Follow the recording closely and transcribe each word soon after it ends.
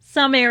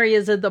Some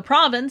areas of the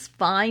province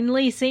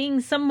finally seeing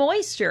some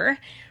moisture.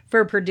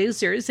 For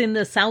producers in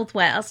the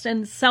southwest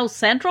and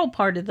south-central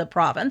part of the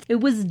province, it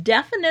was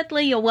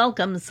definitely a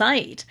welcome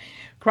sight.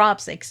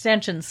 Crops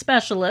Extension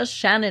Specialist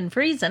Shannon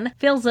Friesen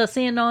fills us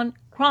in on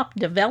crop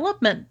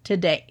development to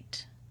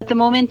date. At the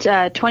moment,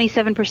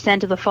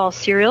 27% of the fall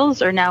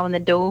cereals are now in the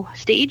dough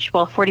stage,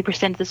 while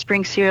 40% of the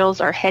spring cereals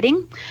are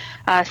heading.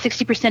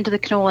 60% of the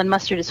canola and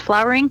mustard is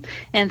flowering,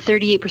 and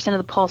 38% of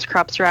the pulse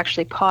crops are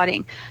actually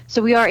podding.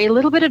 So we are a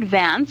little bit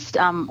advanced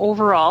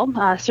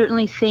overall.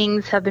 Certainly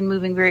things have been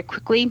moving very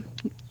quickly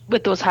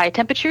with those high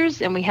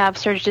temperatures, and we have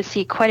started to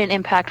see quite an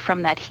impact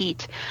from that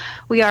heat.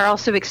 We are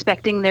also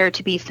expecting there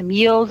to be some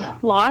yield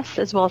loss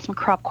as well as some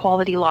crop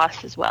quality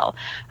loss as well.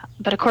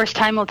 But of course,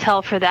 time will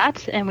tell for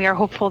that, and we are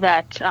hopeful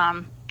that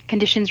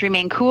conditions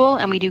remain cool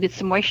and we do get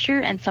some moisture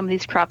and some of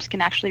these crops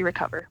can actually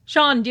recover.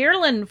 Sean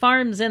Dearland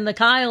farms in the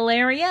Kyle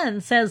area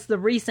and says the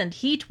recent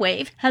heat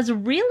wave has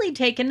really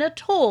taken a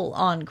toll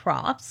on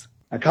crops.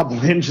 A couple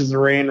of inches of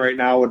rain right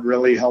now would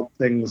really help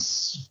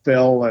things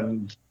fill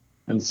and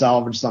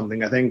salvage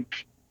something. I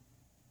think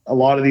a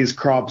lot of these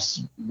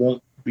crops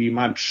won't be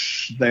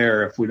much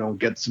there if we don't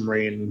get some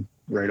rain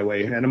right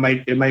away. And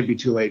it might be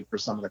too late for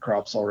some of the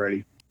crops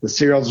already. The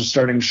cereals are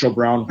starting to show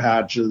brown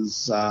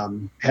patches,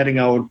 heading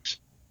out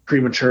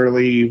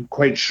prematurely,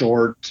 quite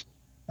short.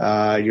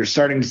 You're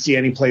starting to see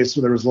any place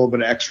where there was a little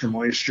bit of extra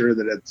moisture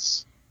that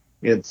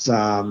it's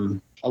a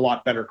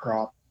lot better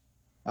crop.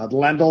 The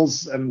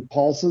lentils and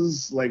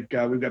pulses, we've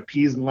got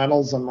peas and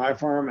lentils on my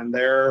farm, and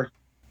they're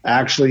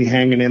actually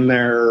hanging in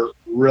there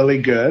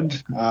really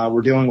good.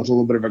 We're dealing with a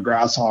little bit of a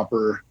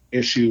grasshopper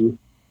issue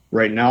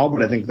right now,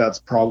 but I think that's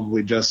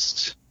probably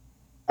just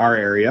our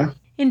area.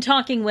 In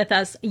talking with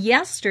us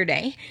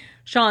yesterday,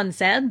 Sean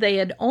said they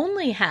had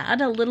only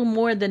had a little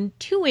more than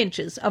 2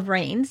 inches of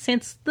rain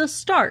since the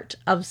start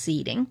of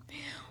seeding.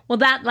 Well,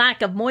 that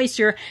lack of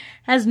moisture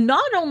has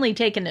not only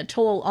taken a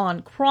toll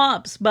on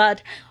crops,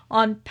 but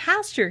on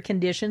pasture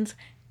conditions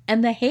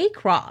and the hay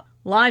crop.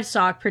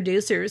 Livestock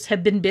producers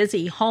have been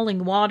busy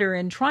hauling water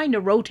and trying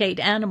to rotate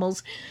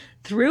animals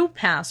through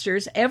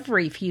pastures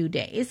every few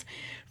days.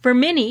 For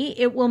many,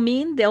 it will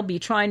mean they'll be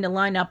trying to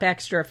line up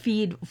extra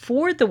feed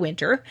for the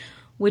winter,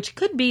 which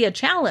could be a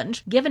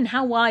challenge given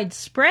how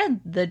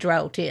widespread the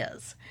drought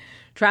is.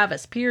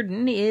 Travis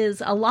Pearden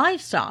is a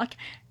livestock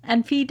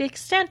and feed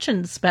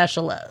extension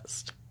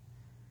specialist.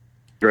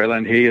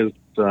 Dryland hay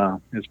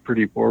is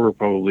pretty poor. We're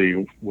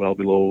probably well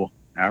below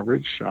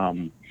average.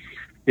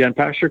 And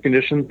pasture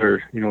conditions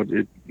are,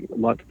 a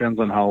lot depends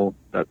on how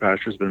that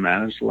pasture's been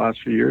managed the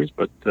last few years,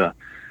 but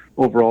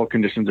overall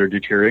conditions are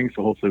deteriorating,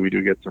 so hopefully we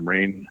do get some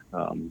rain,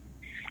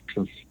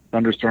 some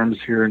thunderstorms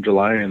here in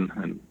July,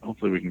 and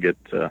hopefully we can get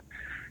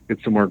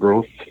some more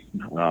growth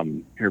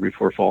here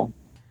before fall.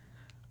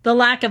 The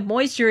lack of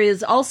moisture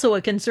is also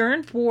a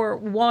concern for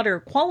water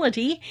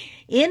quality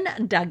in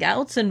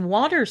dugouts and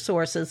water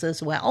sources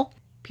as well.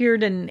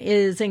 Pearden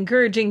is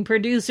encouraging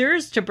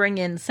producers to bring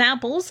in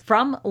samples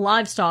from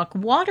livestock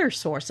water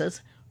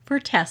sources for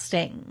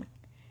testing.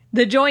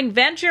 The joint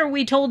venture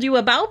we told you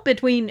about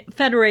between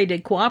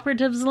Federated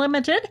Cooperatives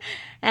Limited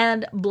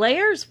and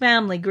Blair's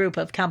Family Group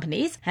of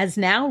Companies has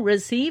now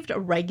received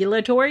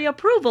regulatory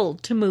approval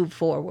to move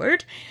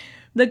forward.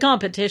 The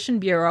Competition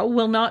Bureau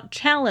will not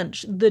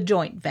challenge the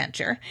joint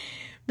venture.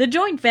 The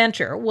joint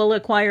venture will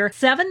acquire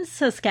 7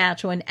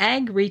 Saskatchewan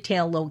ag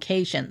retail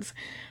locations,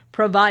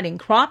 providing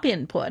crop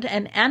input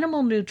and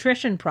animal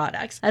nutrition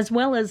products, as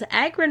well as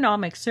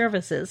agronomic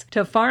services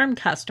to farm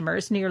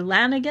customers near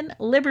Lanigan,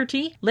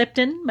 Liberty,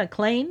 Lipton,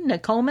 McLean,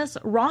 Nokomis,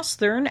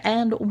 Rosthern,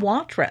 and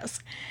Watrous.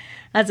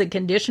 As a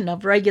condition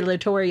of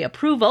regulatory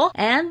approval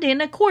and in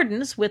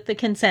accordance with the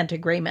consent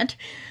agreement,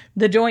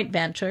 the joint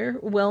venture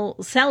will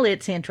sell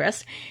its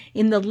interest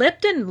in the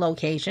Lipton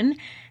location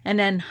and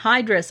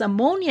anhydrous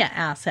ammonia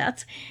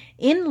assets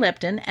in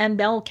Lipton and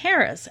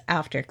Belcarris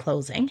after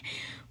closing.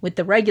 With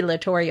the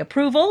regulatory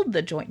approval,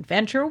 the joint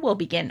venture will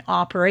begin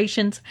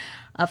operations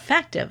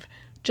effective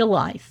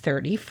July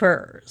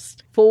 31st.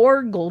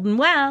 For Golden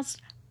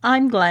West,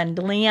 I'm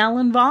Glendalee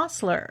Allen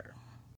Vossler.